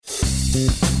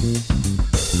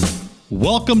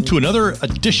Welcome to another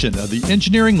edition of the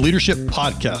Engineering Leadership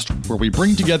Podcast, where we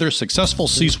bring together successful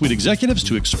C-suite executives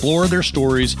to explore their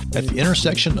stories at the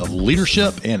intersection of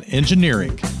leadership and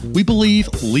engineering. We believe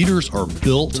leaders are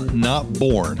built, not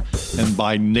born, and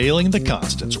by nailing the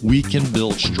constants, we can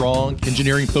build strong,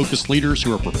 engineering-focused leaders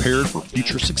who are prepared for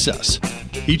future success.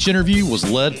 Each interview was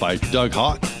led by Doug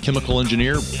Hawk, chemical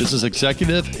engineer, business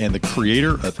executive, and the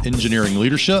creator of Engineering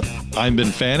Leadership. I'm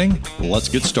Ben Fanning. Let's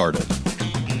get started.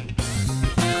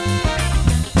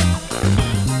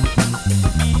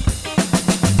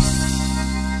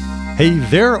 Hey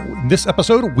there, in this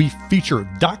episode, we feature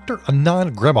Dr.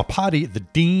 Anand Gramapati, the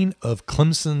Dean of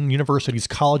Clemson University's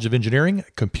College of Engineering,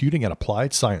 Computing and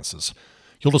Applied Sciences.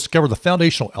 You'll discover the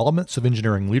foundational elements of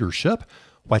engineering leadership,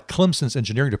 why Clemson's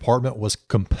engineering department was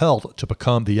compelled to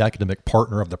become the academic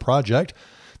partner of the project,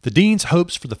 the Dean's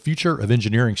hopes for the future of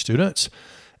engineering students,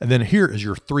 and then here is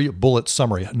your 3-bullet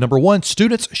summary. Number 1,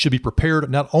 students should be prepared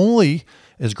not only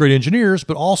as great engineers,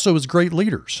 but also as great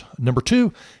leaders. Number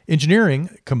 2,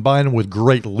 engineering combined with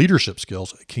great leadership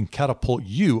skills can catapult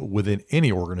you within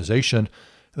any organization.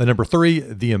 And then number 3,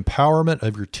 the empowerment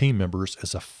of your team members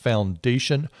is a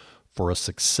foundation for a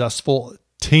successful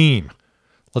team.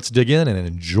 Let's dig in and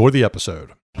enjoy the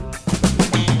episode.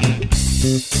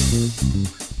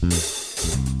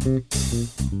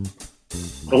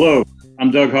 Hello, I'm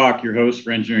Doug Hawk, your host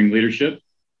for Engineering Leadership.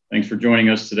 Thanks for joining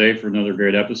us today for another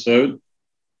great episode.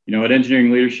 You know, at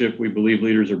Engineering Leadership, we believe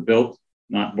leaders are built,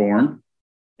 not born,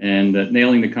 and that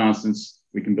nailing the constants,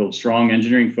 we can build strong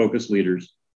engineering-focused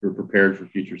leaders who are prepared for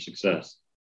future success.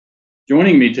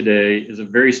 Joining me today is a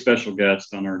very special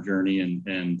guest on our journey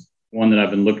and one that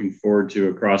I've been looking forward to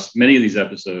across many of these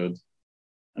episodes.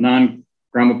 Anand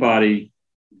Gramapati,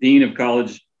 Dean of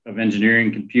College of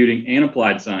Engineering, Computing, and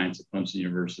Applied Science at Clemson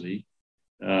University.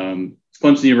 It's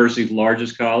Clemson University's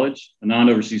largest college. Anand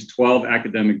oversees 12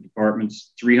 academic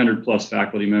departments, 300 plus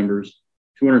faculty members,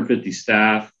 250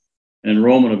 staff, and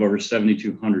enrollment of over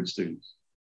 7,200 students.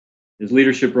 His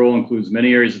leadership role includes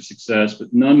many areas of success,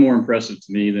 but none more impressive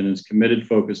to me than his committed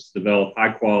focus to develop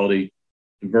high quality,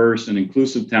 diverse, and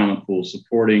inclusive talent pools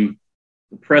supporting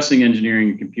the pressing engineering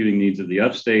and computing needs of the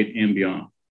upstate and beyond.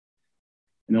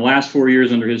 In the last 4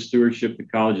 years under his stewardship, the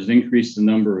college has increased the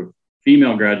number of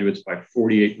female graduates by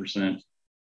 48%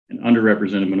 and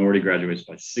underrepresented minority graduates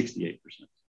by 68%.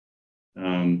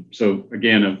 So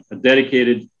again, a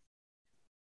dedicated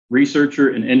researcher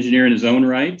and engineer in his own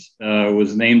right,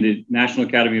 was named the National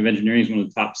Academy of Engineering as one of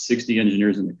the top 60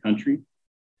 engineers in the country.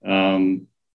 And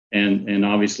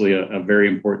obviously a very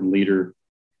important leader.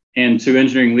 And to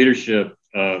engineering leadership,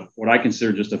 what I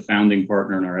consider just a founding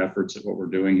partner in our efforts at what we're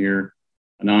doing here.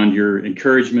 Anand, your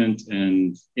encouragement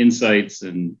and insights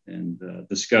and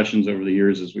discussions over the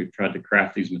years as we've tried to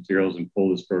craft these materials and pull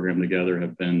this program together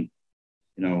have been,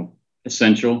 you know,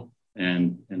 essential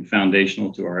and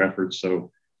foundational to our efforts.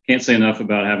 So can't say enough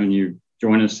about having you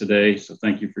join us today. So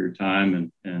thank you for your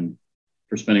time and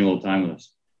for spending a little time with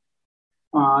us.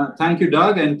 Thank you,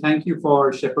 Doug, and thank you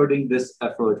for shepherding this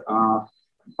effort.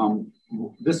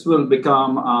 This will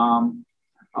become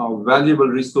a valuable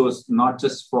resource, not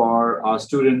just for our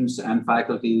students and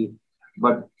faculty,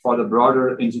 but for the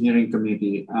broader engineering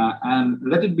community. And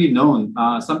let it be known,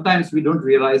 sometimes we don't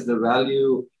realize the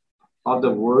value of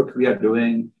the work we are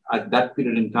doing at that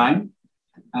period in time.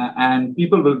 And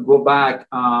people will go back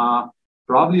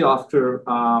probably after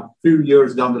a few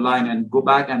years down the line and go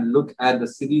back and look at the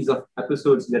series of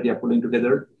episodes that you are putting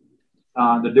together,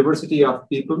 the diversity of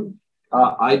people,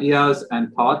 ideas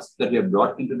and thoughts that we have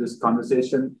brought into this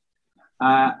conversation.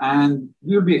 And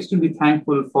we will be extremely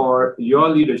thankful for your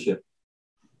leadership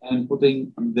in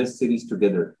putting this series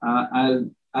together.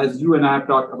 As you and I have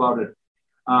talked about it,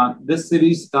 this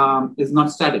series is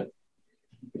not static.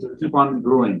 It will keep on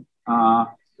growing.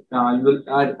 You will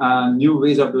add new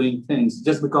ways of doing things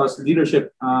just because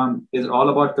leadership is all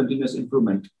about continuous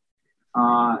improvement.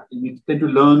 We tend to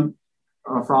learn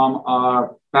from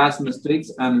our past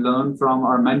mistakes and learn from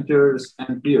our mentors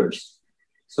and peers.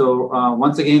 So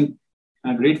once again,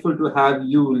 I'm grateful to have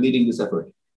you leading this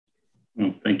effort.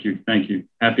 Well, thank you. Thank you.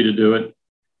 Happy to do it.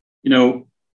 You know,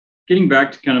 getting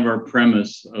back to kind of our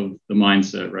premise of the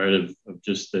mindset, right? Of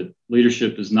just that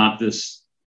leadership is not this,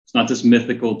 it's not this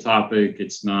mythical topic.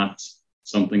 It's not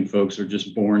something folks are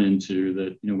just born into,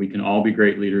 that, you know, we can all be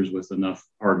great leaders with enough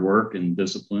hard work and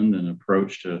discipline and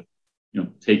approach to, you know,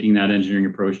 taking that engineering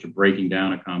approach to breaking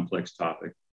down a complex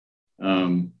topic.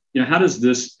 You know, how does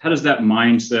that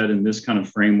mindset and this kind of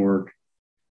framework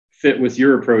fit with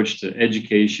your approach to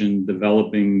education,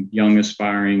 developing young,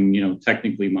 aspiring, you know,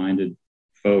 technically minded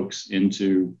folks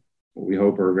into what we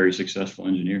hope are very successful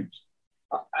engineers.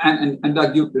 And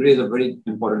Doug, you raise a very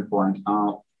important point.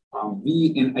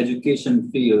 We in education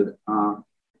field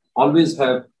always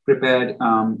have prepared,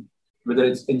 whether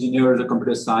it's engineers or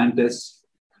computer scientists,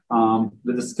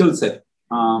 with a skill set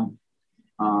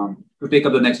to take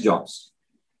up the next jobs.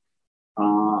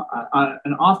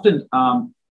 And often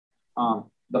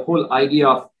the whole idea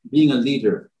of being a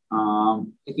leader,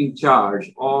 taking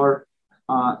charge, or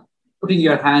putting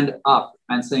your hand up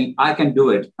and saying, I can do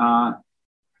it,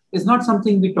 is not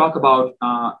something we talk about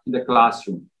in the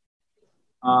classroom.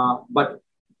 But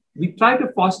we try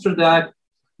to foster that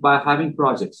by having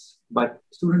projects, but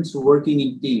students working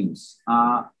in teams.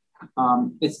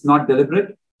 It's not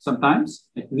deliberate sometimes,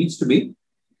 it needs to be.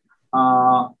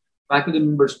 Faculty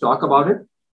members talk about it.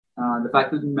 The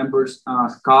faculty members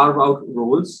carve out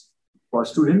roles for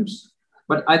students.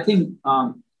 But I think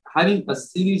having a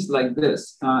series like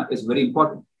this is very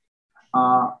important.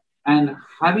 And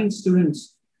having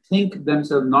students think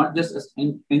themselves not just as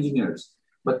engineers,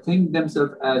 but think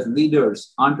themselves as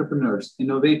leaders, entrepreneurs,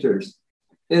 innovators,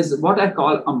 is what I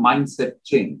call a mindset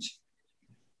change.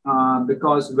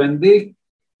 Because when they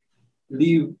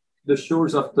leave the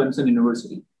shores of Clemson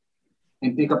University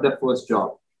and take up their first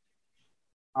job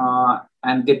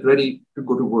and get ready to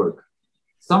go to work,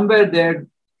 somewhere there,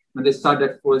 when they start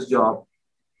that first job,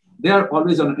 they are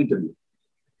always on an interview,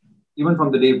 even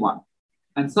from the day one.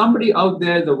 And somebody out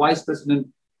there, the vice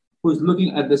president, who's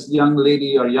looking at this young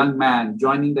lady or young man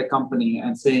joining the company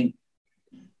and saying,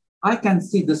 I can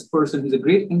see this person, he's a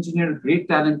great engineer, great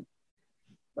talent,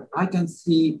 but I can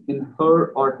see in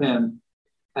her or him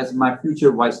as my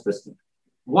future vice president.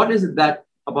 What is it that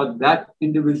about that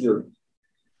individual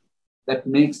that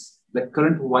makes the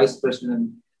current vice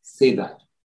president say that?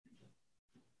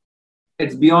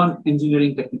 It's beyond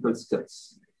engineering technical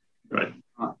skills. Right.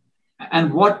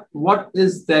 And what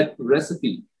is that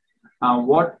recipe?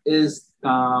 What is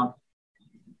that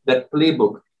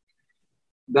playbook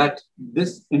that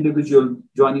this individual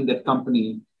joining that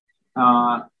company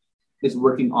is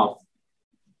working off?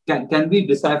 Can we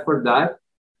decipher that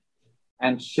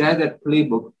and share that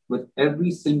playbook with every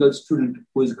single student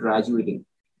who is graduating?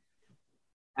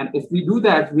 And if we do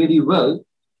that really well,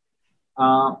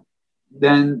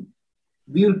 then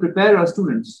we will prepare our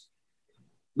students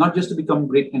not just to become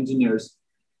great engineers,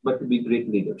 but to be great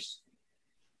leaders.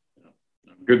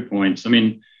 Good points. I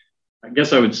mean, I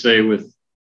guess I would say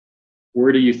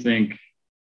where do you think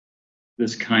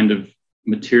this kind of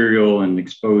material and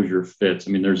exposure fits?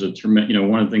 I mean, there's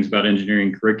one of the things about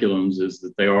engineering curriculums is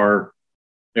that they are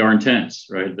intense,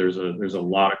 right? There's a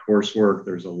lot of coursework.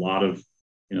 There's a lot of,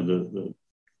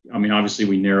 I mean, obviously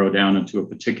we narrow down into a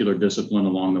particular discipline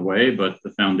along the way, but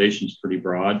the foundation's pretty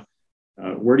broad.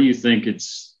 Where do you think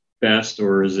it's best,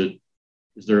 or is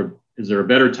there a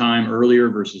better time earlier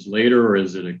versus later, or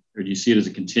do you see it as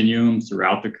a continuum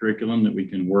throughout the curriculum that we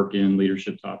can work in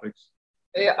leadership topics?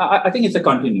 I think it's a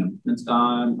continuum.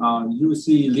 You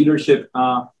see leadership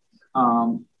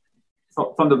from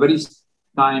the very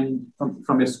time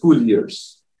from your school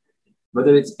years,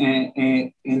 whether it's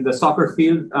in the soccer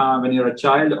field when you're a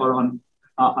child or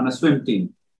on a swim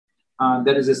team.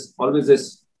 There is always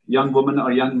this young woman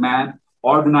or young man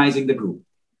organizing the group,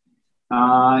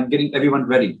 getting everyone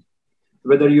ready,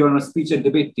 whether you're on a speech and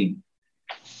debate team.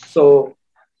 So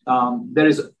there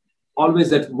is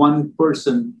always that one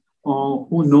person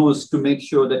who knows to make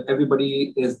sure that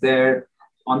everybody is there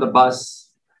on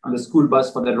the school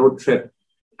bus for the road trip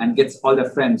and gets all their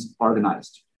friends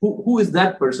organized. Who is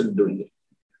that person doing it?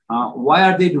 Why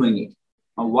are they doing it?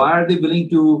 Why are they willing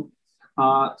to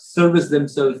service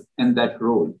themselves in that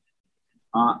role?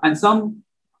 And some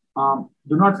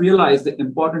do not realize the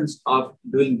importance of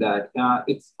doing that.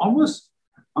 It's almost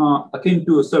akin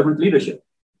to a servant leadership.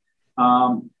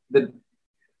 And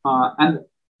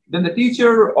then the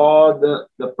teacher or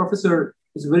the professor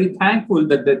is very thankful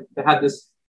that they have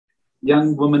this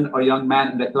young woman or young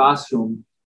man in the classroom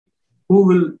who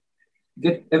will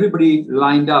get everybody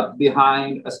lined up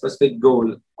behind a specific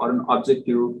goal or an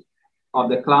objective of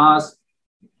the class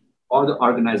or the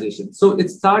organization. So it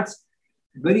starts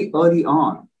very early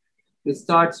on. It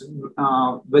starts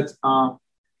with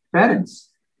parents.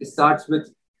 It starts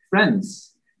with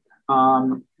friends.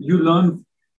 You learn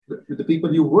with the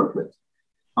people you work with.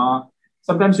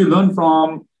 Sometimes you learn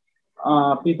from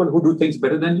people who do things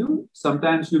better than you.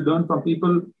 Sometimes you learn from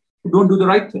people who don't do the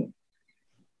right thing.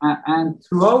 And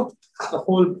throughout the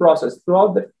whole process,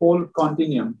 throughout the whole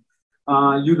continuum,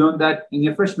 you learn that in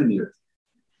your freshman year.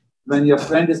 When your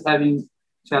friend is having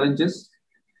challenges,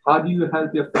 how do you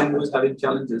help your friend who is having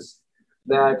challenges?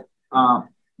 That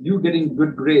you getting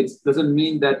good grades doesn't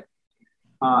mean that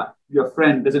your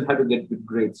friend doesn't have to get good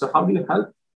grades. So how do you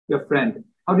help your friend?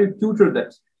 How do you tutor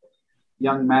that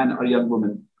young man or young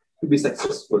woman to be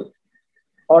successful?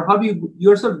 Or how do you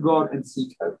yourself go out and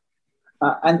seek help?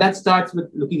 And that starts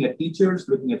with looking at teachers,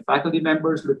 looking at faculty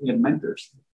members, looking at mentors.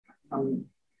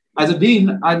 As a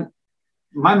dean,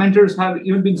 my mentors have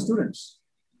even been students.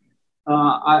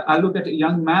 I look at a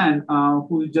young man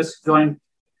who just joined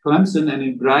Clemson and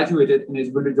he graduated and is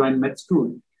going to join med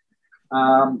school.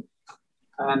 And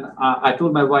I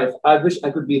told my wife, I wish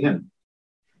I could be him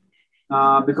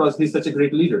because he's such a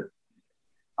great leader.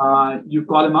 You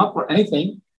call him up for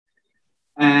anything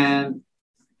and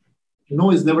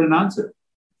no is never an answer.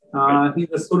 He's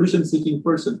a solution-seeking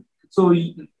person. So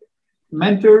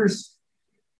mentors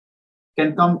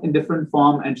can come in different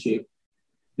form and shape.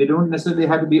 They don't necessarily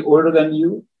have to be older than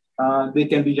you. They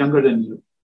can be younger than you.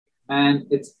 And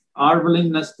it's our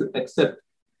willingness to accept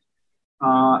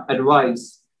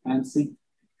advice and seek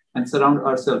and surround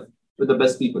ourselves with the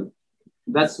best people.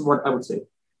 That's what I would say.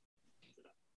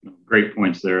 Great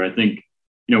points there. I think,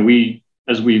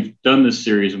 as we've done this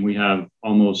series and we have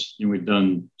almost, we've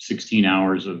done 16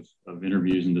 hours of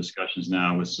interviews and discussions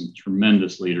now with some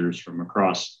tremendous leaders from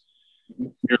across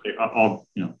nearly all,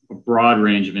 a broad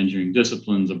range of engineering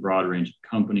disciplines, a broad range of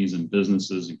companies and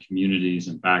businesses and communities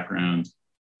and backgrounds.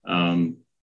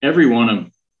 Every one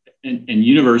of, and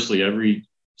universally, every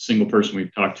single person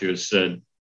we've talked to has said,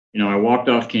 I walked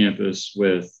off campus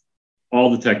with all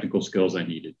the technical skills I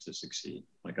needed to succeed.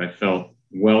 Like I felt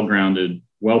well-grounded,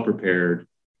 well-prepared,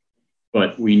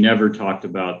 but we never talked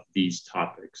about these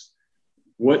topics.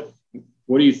 What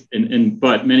do you,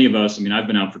 but many of us, I've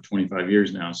been out for 25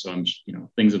 years now, so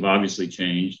things have obviously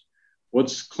changed.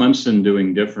 What's Clemson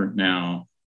doing different now?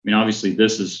 Obviously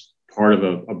this is part of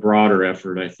a broader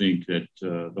effort, I think, that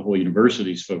the whole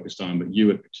university is focused on, but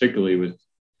you particularly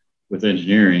with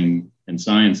engineering and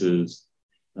sciences,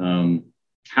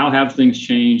 how have things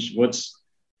changed?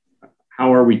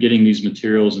 How are we getting these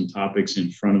materials and topics in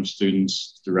front of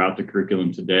students throughout the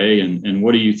curriculum today? And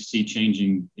what do you see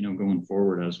changing, going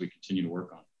forward as we continue to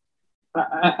work on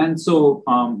it? And so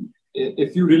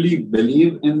if you really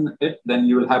believe in it, then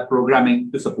you will have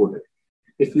programming to support it.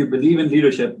 If you believe in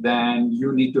leadership, then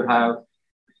you need to have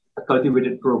a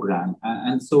cultivated program.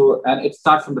 And it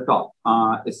starts from the top.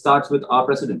 It starts with our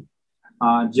president.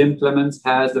 Jim Clements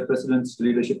has the President's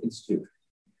Leadership Institute,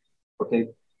 okay,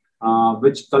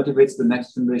 which cultivates the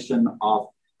next generation of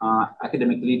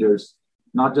academic leaders,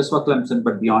 not just for Clemson,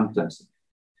 but beyond Clemson.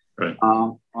 Right.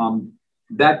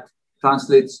 That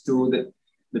translates to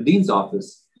the Dean's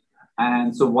office.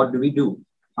 And so what do?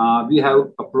 We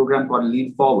have a program called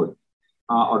Lead Forward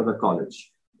out of the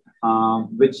college,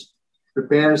 which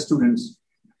prepares students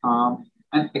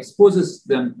and exposes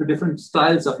them to different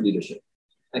styles of leadership,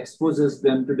 exposes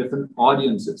them to different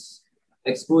audiences,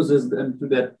 exposes them to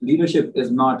that leadership is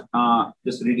not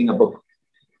just reading a book.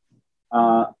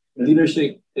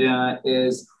 Leadership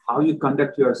is how you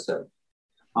conduct yourself.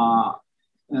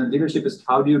 Leadership is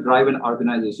how do you drive an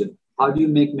organization? How do you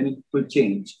make meaningful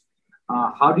change?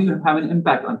 How do you have an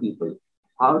impact on people?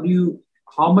 How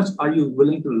much are you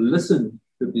willing to listen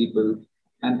to people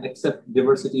and accept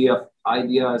diversity of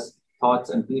ideas, thoughts,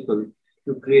 and people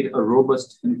to create a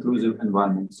robust, inclusive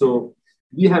environment? So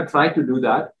we have tried to do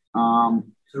that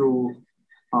through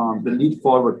the Lead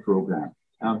Forward program.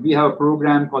 We have a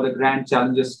program called the Grand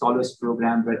Challenges Scholars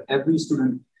Program, where every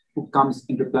student who comes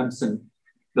into Clemson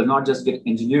does not just get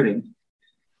engineering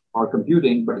or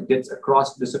computing, but gets a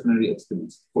cross-disciplinary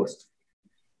experience first,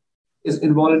 is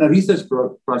involved in a research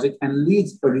project and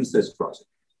leads a research project,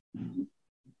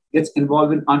 gets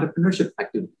involved in entrepreneurship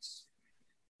activities,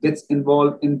 gets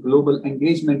involved in global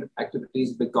engagement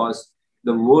activities because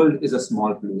the world is a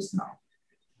small place now,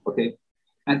 okay?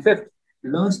 And fifth,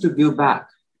 learns to give back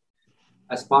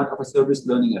as part of a service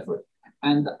learning effort.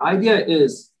 And the idea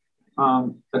is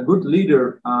a good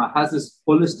leader has this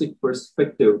holistic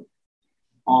perspective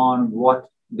on what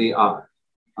they are.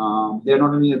 They're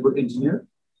not only a good engineer.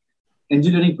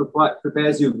 Engineering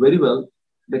prepares you very well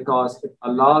because it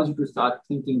allows you to start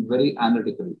thinking very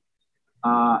analytically.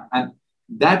 And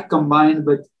that combined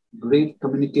with great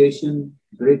communication,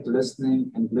 great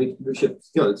listening, and great leadership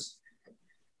skills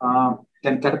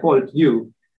can catapult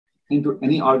you into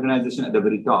any organization at the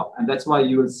very top. And that's why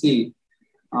you will see,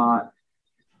 and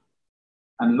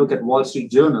look at Wall Street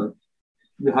Journal,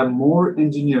 you have more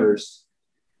engineers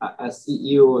as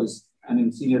CEOs and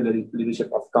in senior leadership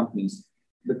of companies.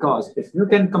 Because if you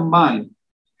can combine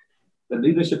the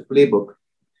leadership playbook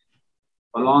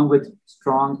along with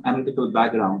strong analytical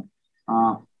background,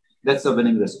 that's a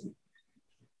winning recipe.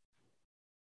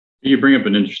 You bring up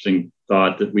an interesting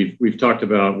thought that we've talked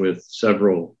about with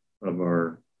several of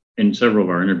our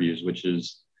interviews, which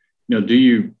is,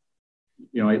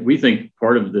 we think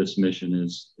part of this mission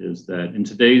is that in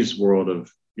today's world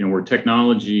of, where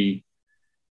technology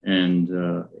and,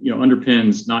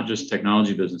 underpins not just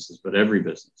technology businesses, but every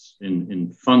business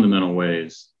in fundamental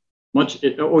ways.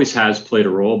 It always has played a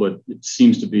role, but it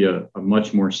seems to be a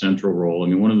much more central role. I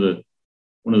mean, one of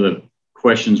the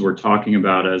questions we're talking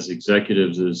about as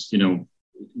executives is,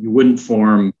 you wouldn't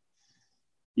form,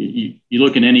 you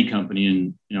look in any company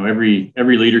and,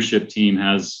 every leadership team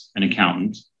has an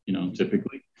accountant,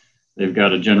 typically. They've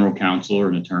got a general counsel or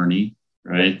an attorney,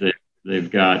 right?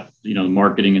 They've got,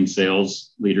 marketing and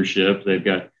sales leadership. They've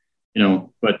got,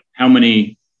 but how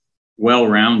many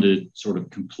well-rounded sort of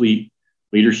complete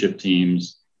leadership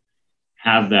teams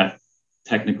have that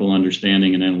technical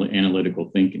understanding and analytical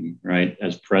thinking, right,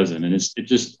 as present? And it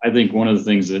just, I think one of the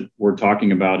things that we're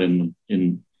talking about in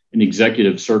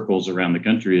executive circles around the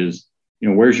country is,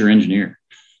 where's your engineer?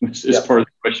 Which is part of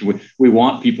the question we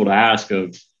want people to ask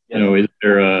of, is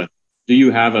there do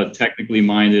you have a technically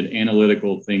minded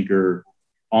analytical thinker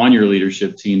on your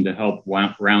leadership team to help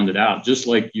round it out, just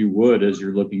like you would as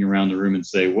you're looking around the room and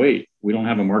say, wait, we don't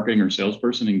have a marketing or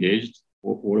salesperson engaged.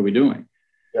 What are we doing?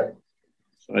 Yeah.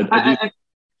 So and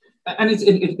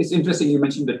it's interesting you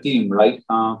mentioned the team, right?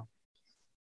 I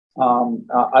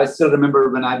still remember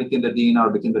when I became the dean or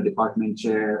became the department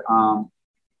chair,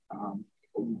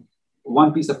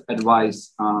 one piece of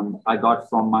advice I got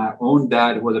from my own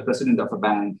dad, who was the president of a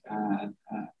bank, and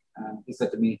he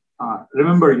said to me,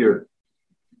 remember,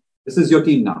 this is your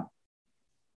team now.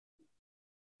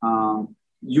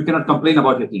 You cannot complain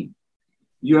about your team.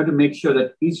 You have to make sure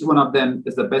that each one of them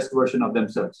is the best version of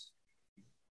themselves.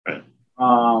 Right.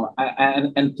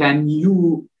 And can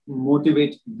you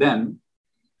motivate them,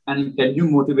 and can you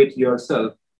motivate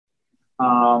yourself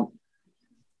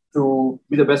to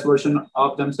be the best version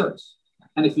of themselves?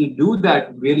 And if you do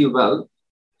that really well,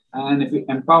 and if you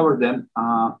empower them,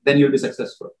 then you'll be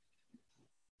successful.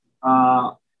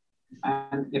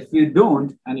 And if you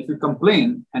don't, and if you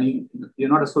complain and you're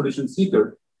not a solution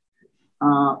seeker,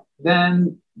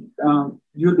 then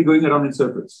you'll be going around in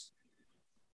circles.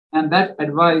 And that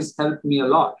advice helped me a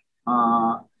lot.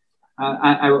 I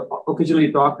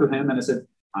occasionally talk to him and I said,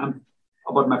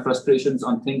 about my frustrations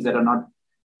on things that were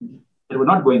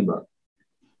not going well.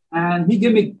 And he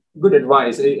gave me good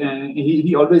advice.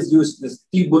 He always used this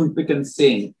T. Boone Pickens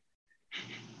saying,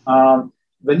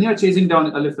 when you're chasing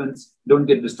down elephants, don't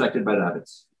get distracted by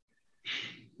rabbits.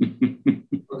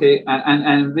 Okay,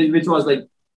 and which was like,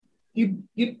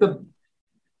 keep the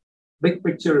big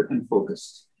picture in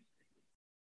focus.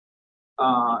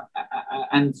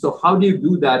 And so how do you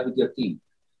do that with your team?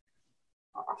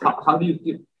 How do you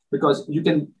keep, because you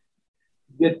can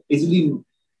easily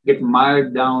get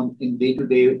mired down in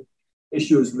day-to-day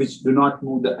issues which do not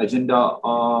move the agenda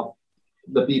of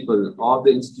the people or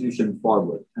the institution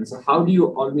forward. And so how do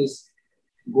you always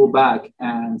go back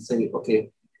and say, okay,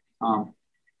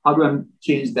 how do I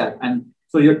change that? And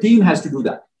so your team has to do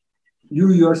that.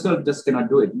 You yourself just cannot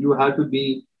do it. You have to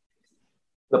be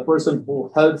the person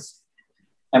who helps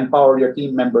empower your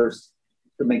team members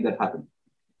to make that happen.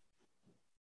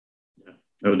 Yeah,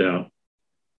 no doubt.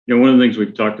 One of the things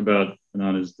we've talked about,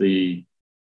 Anand, is the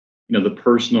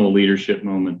personal leadership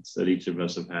moments that each of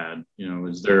us have had.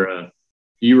 Is there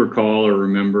do you recall or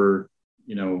remember,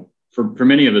 for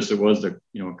many of us, it was a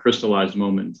crystallized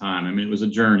moment in time. I mean, it was a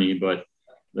journey, but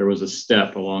there was a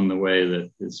step along the way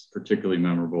that is particularly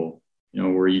memorable,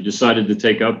 where you decided to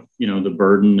take up, the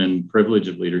burden and privilege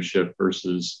of leadership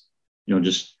versus,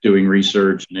 just doing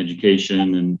research and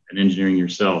education and engineering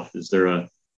yourself. Is there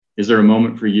a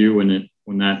moment for you when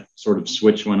that sort of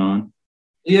switch went on?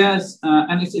 Yes,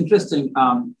 and it's interesting.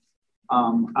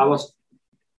 I was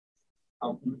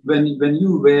when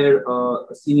you wear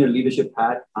a senior leadership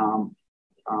hat,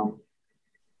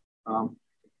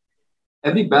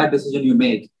 every bad decision you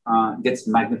make gets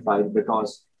magnified,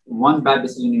 because one bad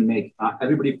decision you make,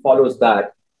 everybody follows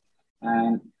that.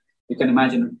 And you can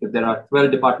imagine if there are 12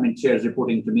 department chairs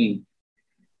reporting to me,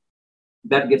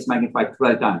 that gets magnified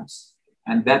 12 times.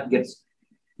 And that goes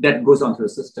on through the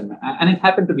system. And it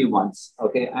happened to me once,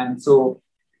 okay? And so,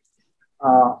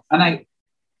 and I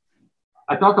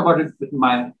talk about it with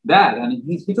my dad, and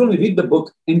he told me, read the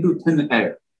book Into Thin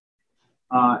Air.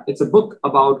 It's a book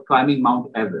about climbing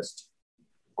Mount Everest.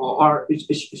 Or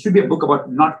it should be a book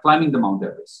about not climbing the Mount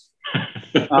Everest.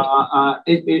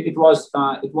 It was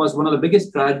one of the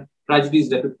biggest tragedies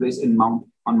that took place on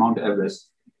Mount Everest,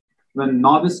 when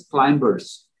novice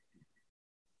climbers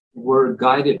were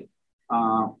guided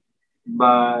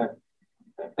by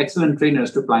excellent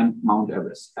trainers to climb Mount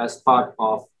Everest as part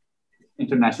of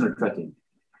international trekking.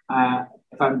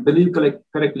 If I believe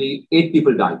correctly, 8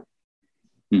 people died.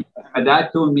 My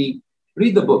dad told me,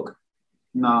 read the book.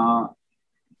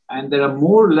 And there are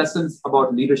more lessons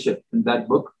about leadership in that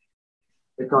book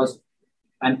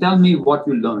and tell me what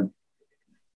you learned.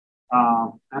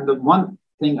 And the one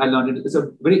thing I learned, it's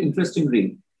a very interesting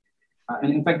read.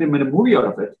 And in fact, they made a movie out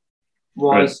of it,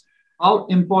 was how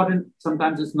important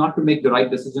sometimes it's not to make the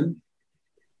right decision.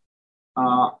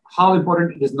 How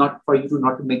important it is not for you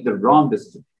not to make the wrong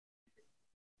decision.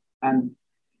 And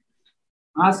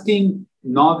asking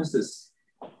novices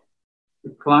to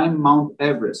climb Mount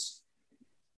Everest,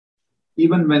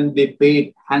 even when they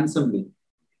paid handsomely,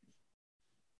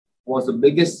 was the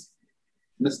biggest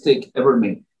mistake ever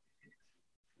made.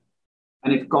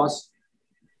 And it cost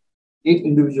 8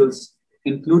 individuals,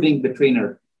 including the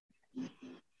trainer,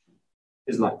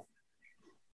 his life,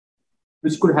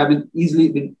 which could have easily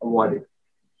been avoided.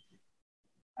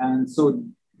 And so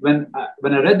when I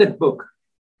read that book,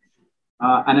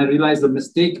 and I realized the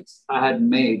mistakes I had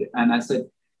made, and I said,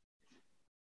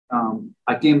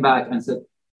 I came back and said,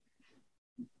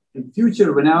 in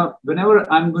future,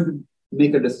 whenever I'm going to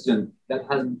make a decision that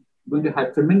has going to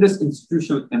have tremendous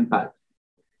institutional impact,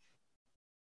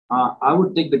 I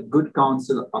would take the good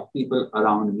counsel of people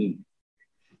around me.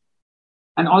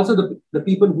 And also the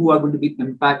people who are going to be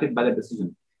impacted by the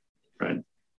decision. Right.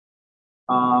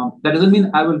 That doesn't mean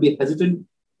I will be hesitant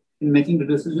in making the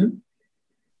decision,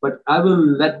 but I will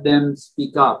let them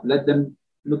speak up, let them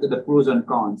look at the pros and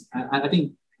cons. And I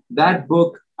think that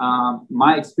book,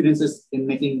 my experiences in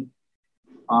making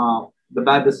the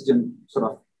bad decision sort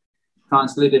of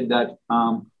translated that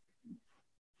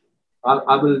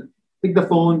I will pick the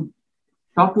phone,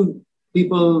 talk to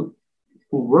people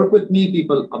who work with me,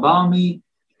 people above me,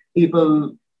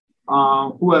 people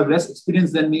who have less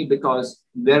experience than me, because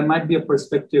there might be a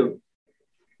perspective,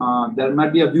 there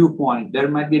might be a viewpoint, there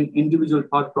might be an individual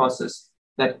thought process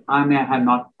that I may have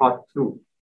not thought through,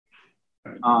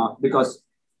 because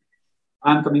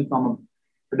I'm coming from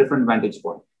a different vantage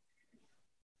point.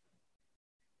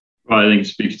 Well, I think it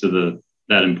speaks to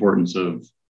that importance of,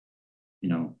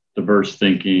 diverse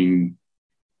thinking,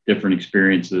 different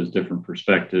experiences, different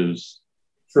perspectives.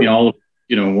 Sure.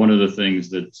 One of the things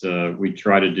that we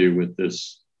try to do with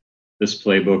this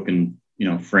playbook and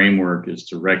framework is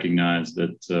to recognize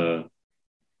that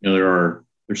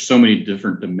there's so many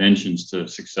different dimensions to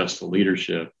successful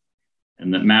leadership,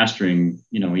 and that mastering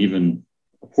even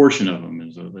a portion of them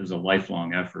is a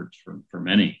lifelong effort for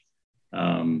many.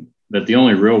 That the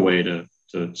only real way to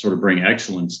sort of bring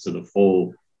excellence to the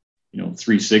full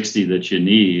 360 that you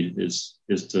need is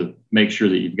to make sure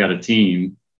that you've got a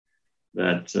team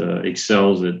that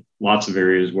excels at lots of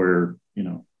areas where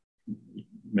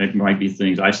might be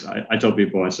things. I tell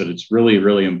people, I said it's really,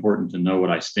 really important to know what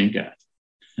I stink at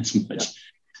as much.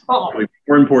 Probably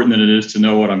more important than it is to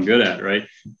know what I'm good at, right?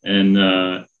 And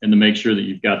to make sure that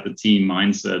you've got the team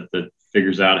mindset that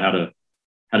figures out how to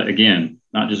again,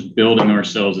 not just building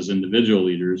ourselves as individual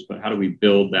leaders, but how do we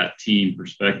build that team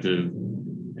perspective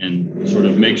and sort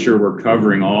of make sure we're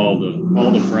covering all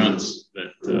the fronts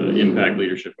that impact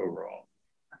leadership overall.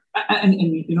 And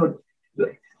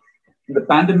the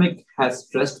pandemic has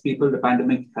stressed people. The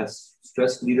pandemic has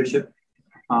stressed leadership.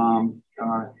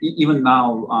 Even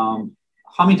now,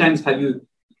 how many times have you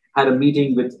had a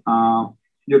meeting with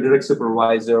your direct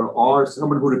supervisor or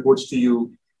someone who reports to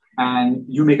you, and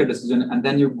you make a decision, and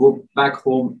then you go back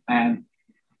home and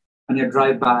you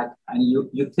drive back and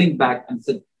you think back and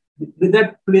say, did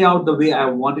that play out the way I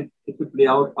wanted it to play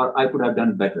out, or I could have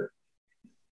done better?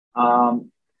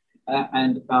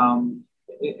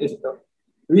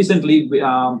 Recently,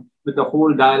 with the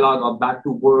whole dialogue of back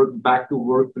to work, back to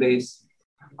workplace,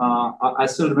 I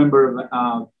still remember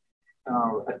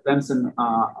at Clemson,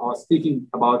 I was speaking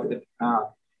about it.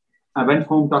 I went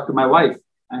home, talked to my wife,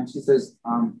 and she says,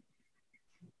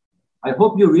 I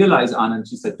hope you realize, Anand,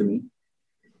 she said to me,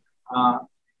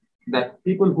 that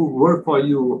people who work for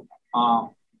you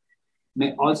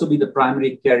may also be the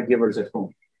primary caregivers at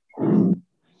home.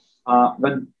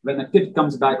 When a kid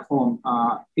comes back home,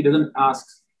 he doesn't ask,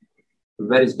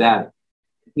 where is dad?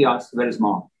 He asks, where is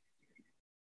mom?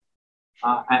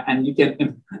 And you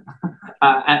can,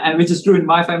 and which is true in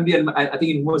my family, and I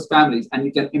think in most families, and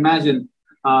you can imagine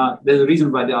there's a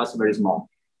reason why they ask, where is mom?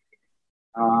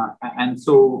 And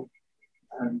so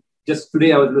just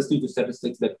today I was listening to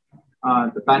statistics that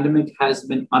the pandemic has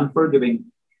been unforgiving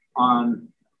on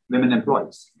women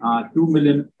employees. 2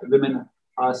 million women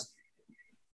are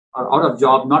out of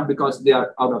job, not because they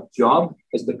are out of job,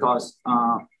 it's because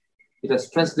it has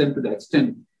stressed them to the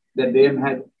extent that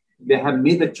they have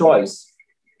made the choice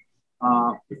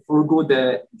to forego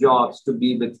their jobs to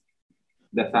be with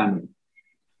their family.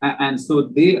 And so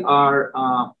they are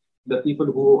the people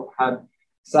who have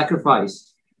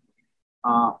sacrificed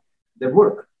their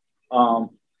work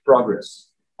progress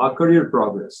or career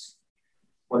progress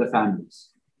for the families.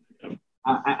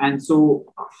 And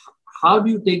so how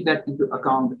do you take that into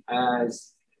account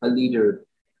as a leader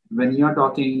when you're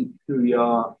talking to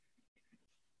your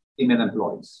female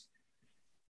employees?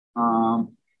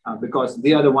 Because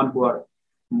they are the ones who are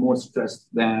more stressed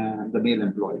than the male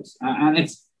employees. And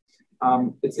it's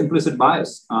implicit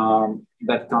bias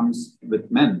that comes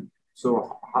with men.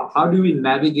 So how do we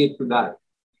navigate through that?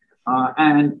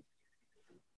 And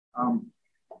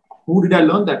who did I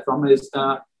learn that from is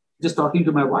just talking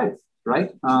to my wife,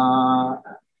 right?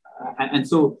 And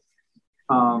so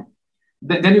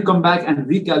then you come back and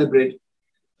recalibrate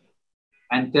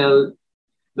and tell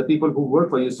the people who work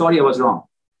for you, sorry, I was wrong.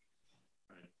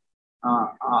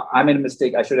 I made a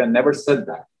mistake. I should have never said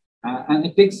that. And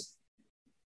it takes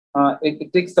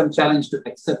some challenge to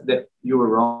accept that you were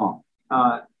wrong.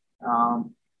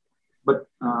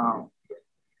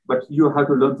 But you have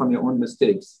to learn from your own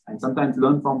mistakes and sometimes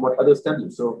learn from what others tell you.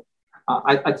 So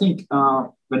I think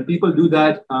when people do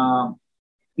that,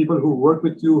 people who work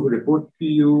with you, who report to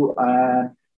you,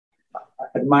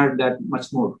 admire that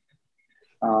much more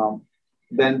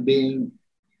than being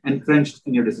entrenched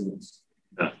in your decisions.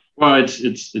 Yeah. Well,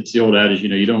 it's the old adage,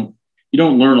 you don't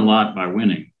learn a lot by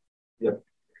winning. Yep.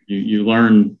 You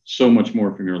learn so much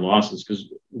more from your losses,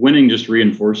 because winning just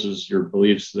reinforces your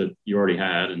beliefs that you already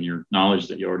had and your knowledge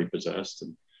that you already possessed.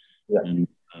 But in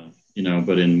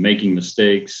making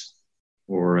mistakes,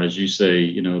 or as you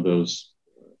say, those,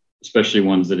 especially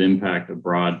ones that impact a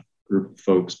broad group of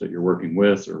folks that you're working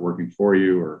with or working for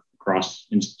you or across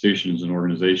institutions and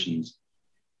organizations,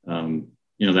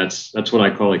 that's what I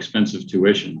call expensive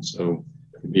tuition. So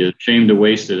it'd be a shame to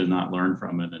waste it and not learn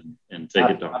from it and take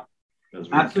it to.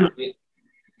 Absolutely.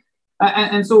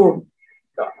 And so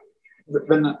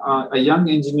when a young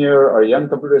engineer or a young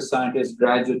computer scientist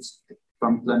graduates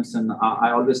from Clemson,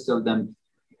 I always tell them,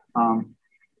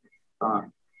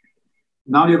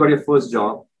 now you've got your first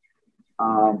job,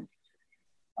 and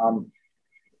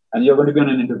you're going to be on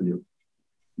an interview.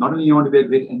 Not only you want to be a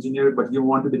great engineer, but you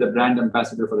want to be the brand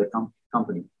ambassador for the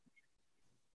company.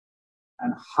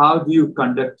 And how do you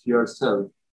conduct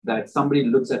yourself that somebody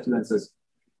looks at you and says,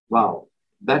 wow,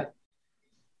 that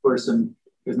person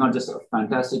is not just a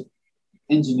fantastic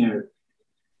engineer,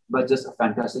 but just a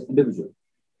fantastic individual.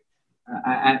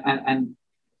 And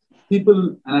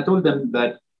people, and I told them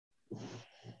that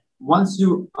once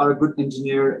you are a good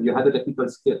engineer, you have the technical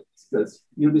skills,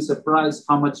 you'll be surprised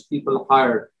how much people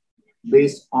hire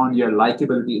based on your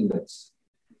likability index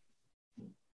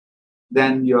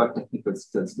than your technical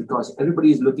skills, because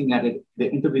everybody is looking at it. They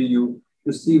interview you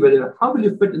to see how will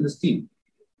you fit in this team?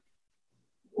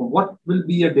 What will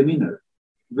be your demeanor?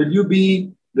 Will you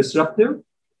be disruptive?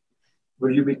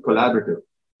 Will you be collaborative?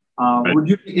 Right. Would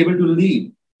you be able to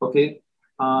lead? Okay,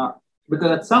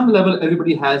 because at some level,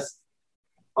 everybody has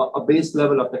a base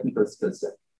level of technical skill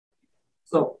set.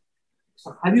 So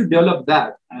have you developed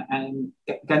that, and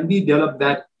can we develop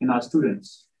that in our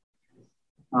students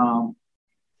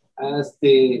as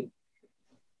they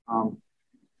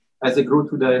grow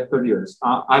through their careers?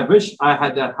 I wish I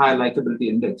had that high likability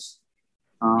index.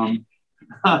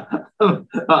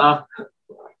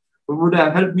 Would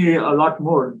have helped me a lot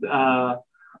more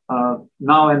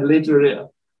now and later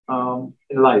in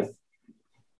life.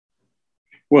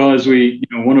 Well, as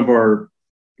one of our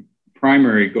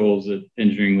primary goals at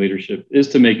Engineering Leadership is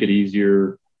to make it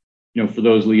easier, for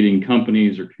those leading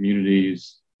companies or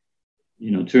communities,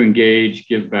 to engage,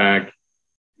 give back,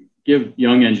 give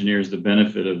young engineers the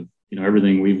benefit of,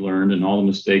 everything we've learned and all the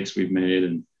mistakes we've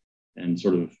made and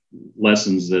sort of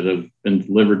lessons that have been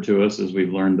delivered to us as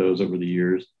we've learned those over the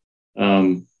years.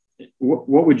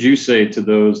 What would you say to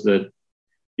those that,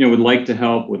 would like to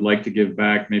help, would like to give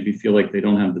back, maybe feel like they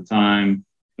don't have the time,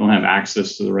 don't have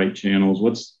access to the right channels?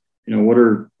 What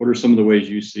are some of the ways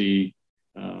you see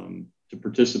to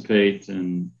participate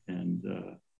and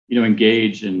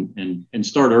engage and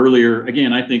start earlier?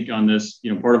 Again, I think on this,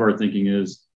 part of our thinking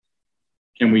is,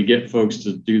 can we get folks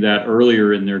to do that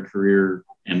earlier in their career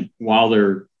and while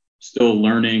they're still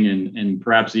learning and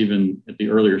perhaps even at the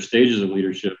earlier stages of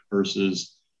leadership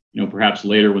versus, perhaps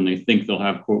later when they think they'll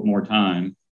have, quote, more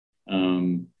time?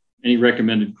 Any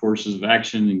recommended courses of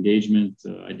action, engagement,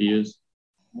 ideas?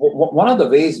 One of the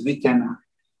ways we can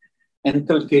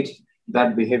inculcate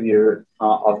that behavior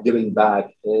of giving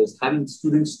back is having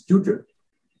students tutor,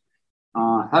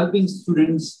 helping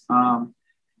students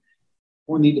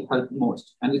who need help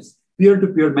most. And it's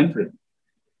peer-to-peer mentoring.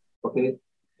 Okay,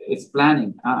 it's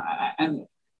planning. And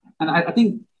I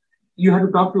think you have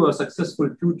to talk to a successful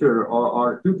tutor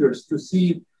or tutors to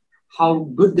see how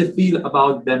good they feel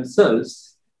about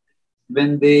themselves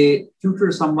when they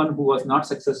tutor someone who was not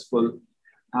successful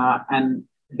and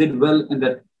did well in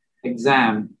that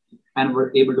exam and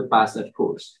were able to pass that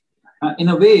course. In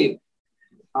a way,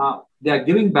 they are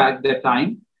giving back their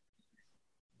time,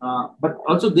 but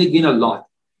also they gain a lot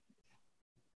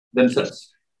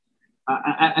themselves.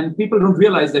 And people don't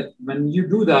realize that when you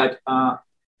do that,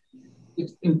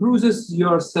 it improves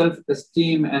your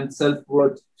self-esteem and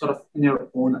self-worth sort of in your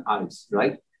own eyes,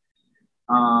 right?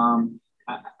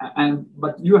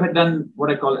 But you had done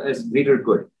what I call as greater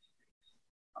good.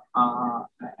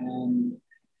 And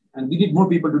we need more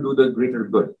people to do the greater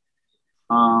good.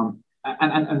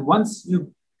 And once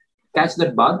you catch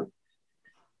that bug,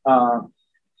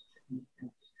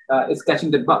 it's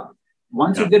catching that bug.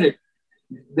 Once you get it,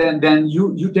 then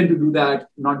you tend to do that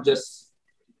not just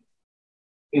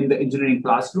in the engineering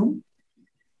classroom.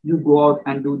 You go out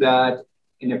and do that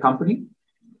in your company.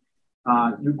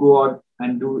 You go out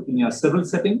and do it in your civil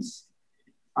settings.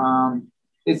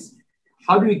 It's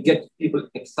how do we get people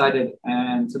excited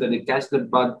and so that they catch the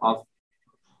bug of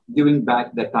giving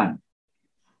back their time.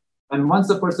 And once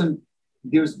a person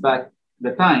gives back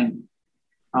the time,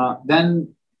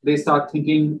 then they start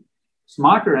thinking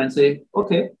smarter and say,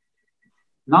 okay,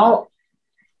 now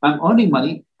I'm earning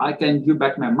money. I can give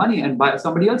back my money and buy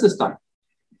somebody else's time.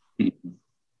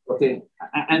 Okay.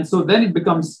 And so then it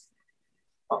becomes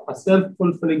a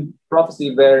self-fulfilling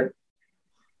prophecy where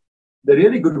the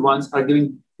really good ones are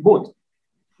giving both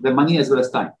the money as well as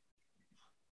time.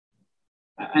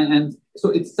 And so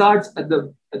it starts at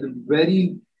the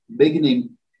very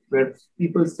beginning where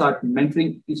people start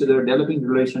mentoring each other, developing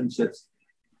relationships,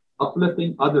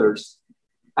 uplifting others,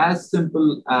 as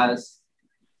simple as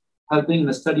helping in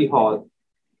a study hall,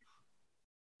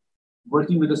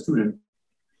 working with a student,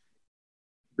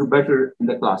 do better in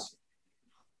the classroom.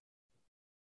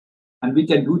 And we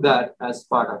can do that as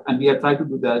part of, and we have tried to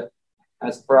do that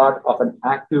as part of an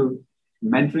active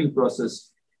mentoring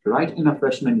process right in a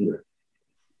freshman year.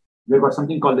 We've got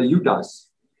something called the UTAS,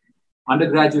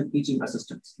 Undergraduate Teaching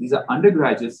Assistants. These are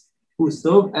undergraduates who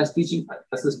serve as teaching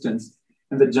assistants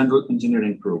in the general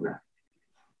engineering program.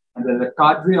 And there's a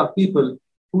cadre of people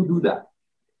who do that.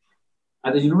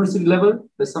 At the university level,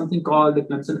 there's something called the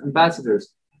Clemson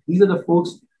Ambassadors. These are the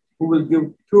folks who will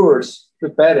give tours to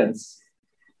parents,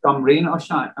 come rain or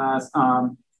shine.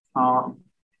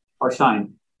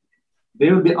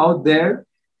 They will be out there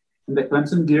in the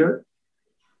Clemson gear,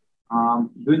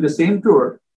 doing the same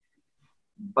tour,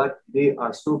 but they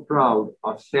are so proud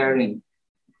of sharing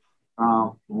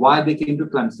why they came to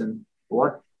Clemson,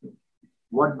 what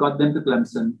got them to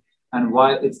Clemson, and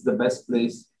why it's the best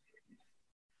place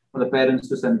for the parents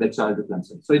to send their child to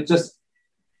Clemson. So it's just,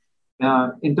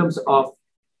 in terms of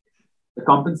the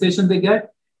compensation they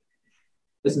get,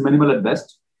 is minimal at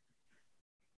best.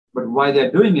 But why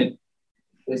they're doing it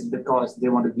is because they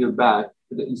want to give back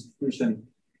to the institution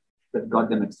that got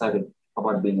them excited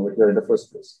about being over here in the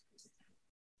first place.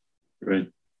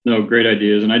 Right. No, great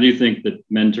ideas. And I do think that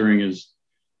mentoring is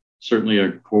certainly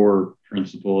a core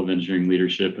principle of engineering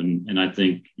leadership. And I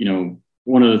think,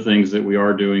 one of the things that we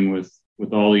are doing with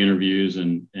all the interviews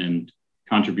and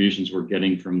contributions we're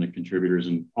getting from the contributors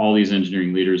and all these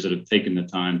engineering leaders that have taken the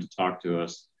time to talk to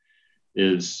us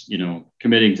is,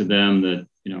 committing to them that,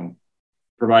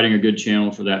 providing a good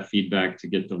channel for that feedback to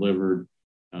get delivered.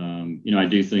 I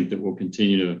do think that we'll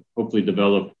continue to hopefully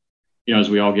develop, as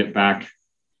we all get back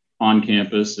on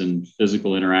campus and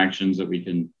physical interactions, that we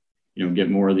can,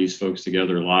 get more of these folks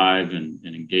together live and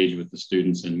engage with the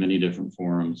students in many different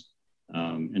forums,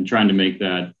 and trying to make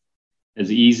that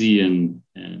as easy and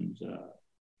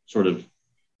sort of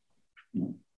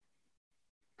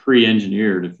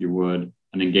pre-engineered, if you would,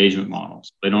 an engagement model.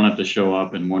 So they don't have to show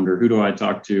up and wonder, who do I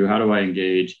talk to? How do I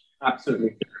engage? Absolutely.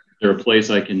 Is there a place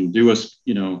I can do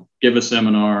give a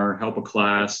seminar, help a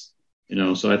class?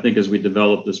 So I think as we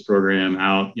develop this program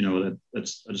out, I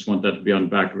just want that to be on the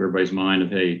back of everybody's mind of,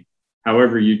 hey,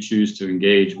 however you choose to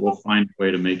engage, we'll find a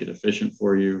way to make it efficient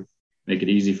for you, make it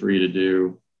easy for you to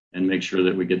do, and make sure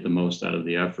that we get the most out of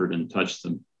the effort and touch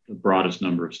the broadest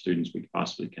number of students we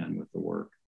possibly can with the work.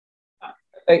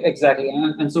 Exactly.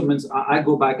 And so I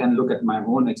go back and look at my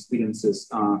own experiences.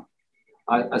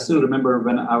 I still remember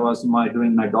when I was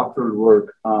doing my doctoral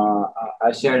work,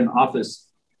 I shared an office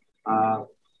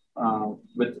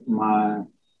with my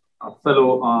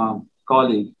fellow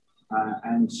colleague,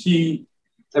 and she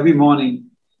every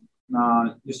morning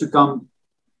used to come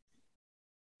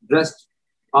dressed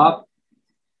up,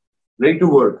 ready to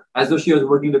work, as though she was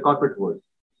working in the corporate world.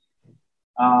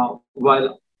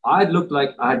 While I looked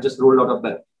like I had just rolled out of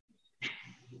bed,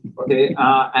 okay,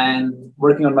 and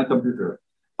working on my computer.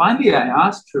 Finally, I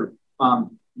asked her,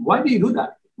 why do you do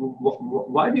that?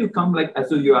 Why do you come like as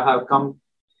though you have come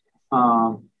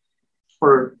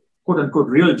for quote unquote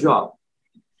real job?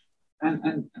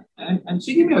 And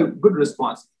she gave me a good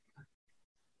response.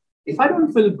 If I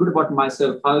don't feel good about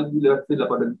myself, how will I feel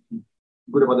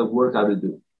good about the work I will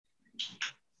do?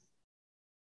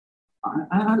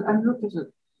 I looked at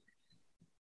her.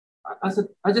 I said,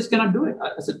 I just cannot do it.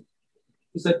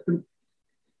 He said to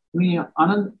me,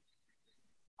 Anand,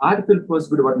 I have to feel first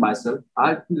good about myself.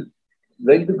 I feel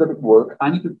ready to go to work.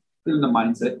 I need to feel in the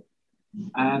mindset.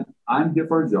 And I'm here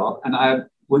for a job and I'm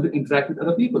going to interact with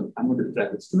other people. I'm going to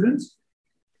interact with students.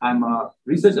 I'm a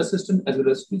research assistant as well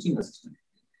as teaching assistant.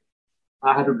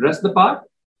 I had to dress the part,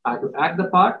 I had to act the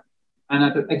part, and I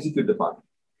had to execute the part.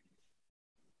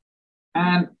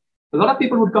 And a lot of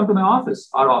people would come to my office,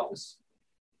 our office,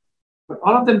 but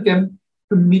all of them came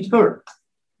to meet her.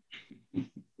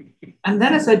 And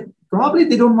then I said, probably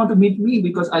they don't want to meet me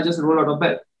because I just roll out of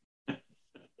bed.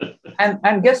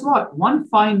 And guess what? One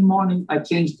fine morning, I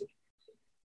changed it.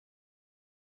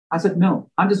 I said, no,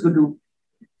 I'm going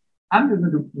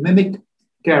to mimic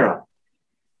Kara.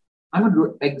 I'm going to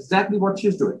do exactly what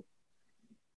she's doing.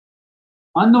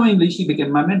 Unknowingly, she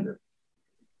became my mentor.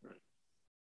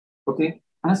 Okay.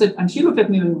 And I said, and she looked at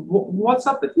me, what's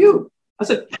up with you? I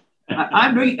said,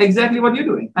 I'm doing exactly what you're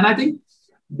doing. And I think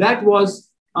that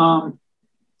was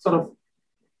sort of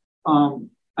an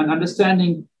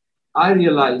understanding I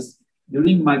realized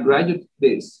during my graduate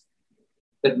days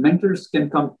that mentors can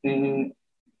come in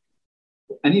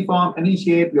any form, any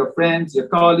shape, your friends, your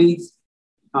colleagues,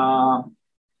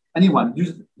 anyone.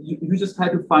 You just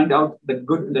had to find out the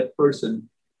good in that person.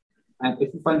 And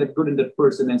if you find the good in that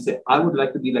person and say, I would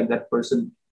like to be like that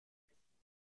person,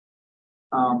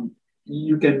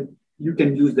 you can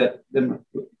use them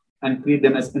and create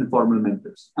them as informal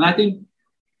mentors. And I think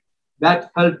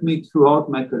that helped me throughout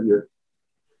my career.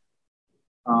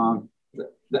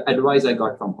 The advice I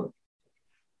got from her.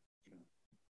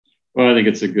 Well, I think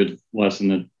it's a good lesson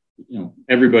that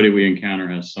everybody we encounter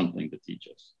has something to teach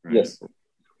us. Right? Yes,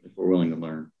 if we're willing to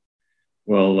learn.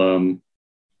 Well,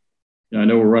 I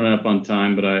know we're running up on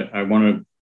time, but I want to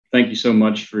thank you so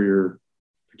much for your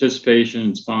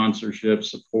participation, sponsorship,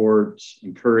 support,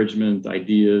 encouragement,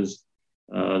 ideas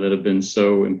that have been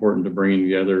so important to bringing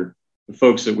together the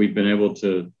folks that we've been able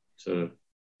to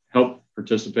help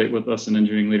participate with us in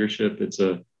engineering leadership. It's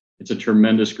a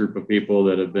tremendous group of people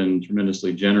that have been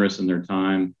tremendously generous in their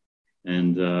time,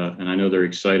 and I know they're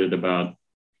excited about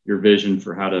your vision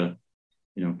for how to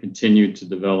continue to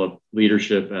develop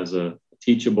leadership as a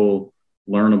teachable,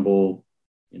 learnable,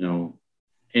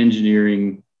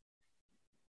 engineering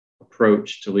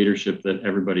approach to leadership that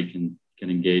everybody can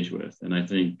engage with. And I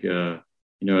think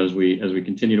as we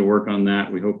continue to work on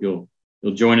that, we hope you'll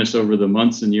join us over the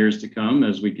months and years to come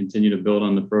as we continue to build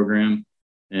on the program.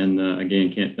 And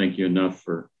again, can't thank you enough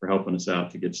for helping us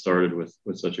out to get started with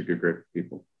such a good group of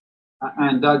people.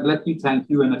 And Doug, let me thank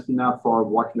you and Athena for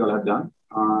what you all have done,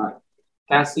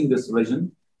 casting this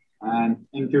vision and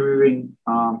interviewing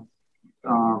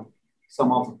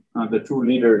some of the true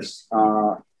leaders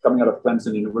coming out of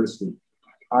Clemson University.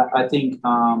 I think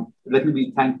let me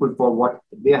be thankful for what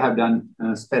they have done,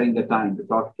 sparing the time to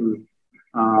talk to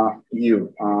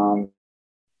you.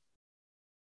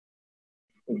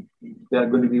 There are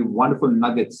going to be wonderful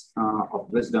nuggets of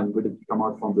wisdom going to come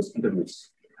out from these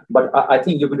interviews. But I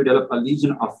think you're going to develop a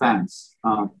legion of fans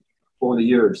over the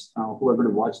years who are going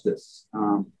to watch this.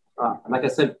 Like I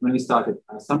said when we started,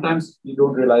 sometimes you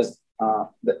don't realize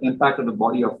the impact of the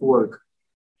body of work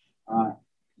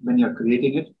when you're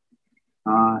creating it.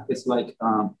 It's like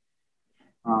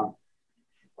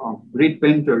great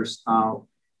painters,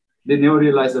 they never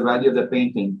realize the value of the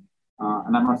painting.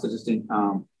 And I'm not suggesting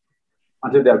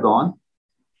until they're gone,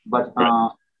 but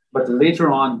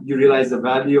later on, you realize the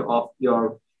value of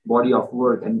your body of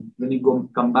work. And when you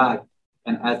come back,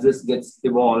 and as this gets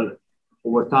evolved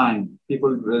over time,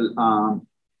 people will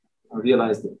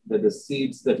realize that the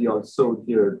seeds that you all sowed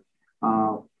here,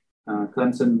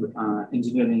 Clemson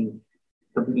Engineering,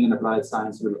 Computing and Applied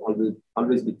Science will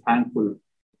always be thankful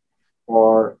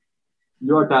for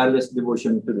your tireless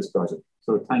devotion to this project.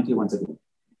 So thank you once again.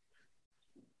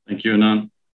 Thank you,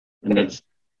 Anand. And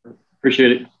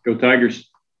appreciate it. Go Tigers.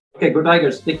 Okay, go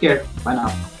Tigers. Take care. Bye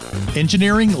now.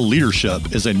 Engineering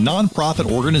Leadership is a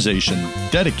nonprofit organization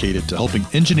dedicated to helping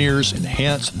engineers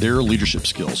enhance their leadership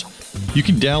skills. You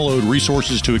can download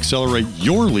resources to accelerate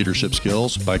your leadership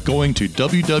skills by going to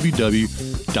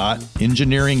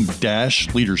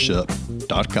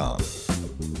www.engineering-leadership.com.